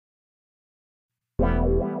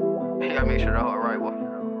sure the hoe right, boy.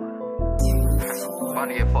 Fun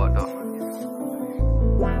to get fucked up.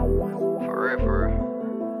 For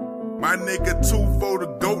real. My nigga 2 for the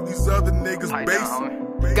GOAT, these other niggas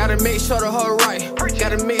basic. Gotta make sure the hoe right,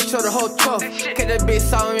 gotta make sure the hoe tough. Catch that bitch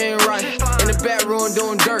solid and right, in the back room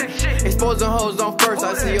doing dirt. Exposing hoes on first,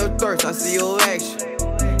 I see your thirst, I see your action.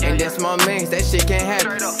 And that's my mains, that shit can't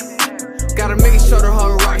happen. Gotta make sure the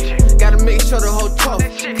hoe right, gotta make sure the hoe tough.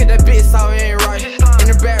 Catch that bitch solid and right, in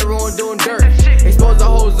the back room doing dirt. Exposing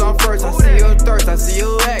hoes on first, I see your thirst, I see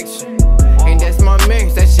your action. And that's my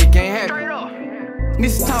mains, that shit can't happen.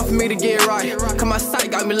 This is time for me to get right. Cause my sight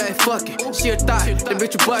got me like fuck it. She a thot, the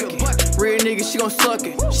bitch a bucket. Real nigga, she gon' suck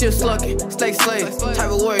it. She a sluck it, slave, type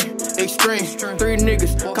of way, extreme. 3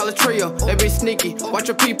 niggas, call a trio, that bitch sneaky. Watch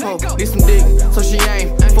your peephole, need some dick, so she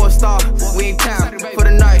aim for a star. We in town for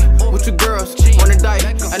the night, with your girls, on the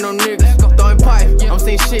dice. I know niggas, throwing pipe, I'm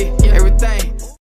seeing shit, everything.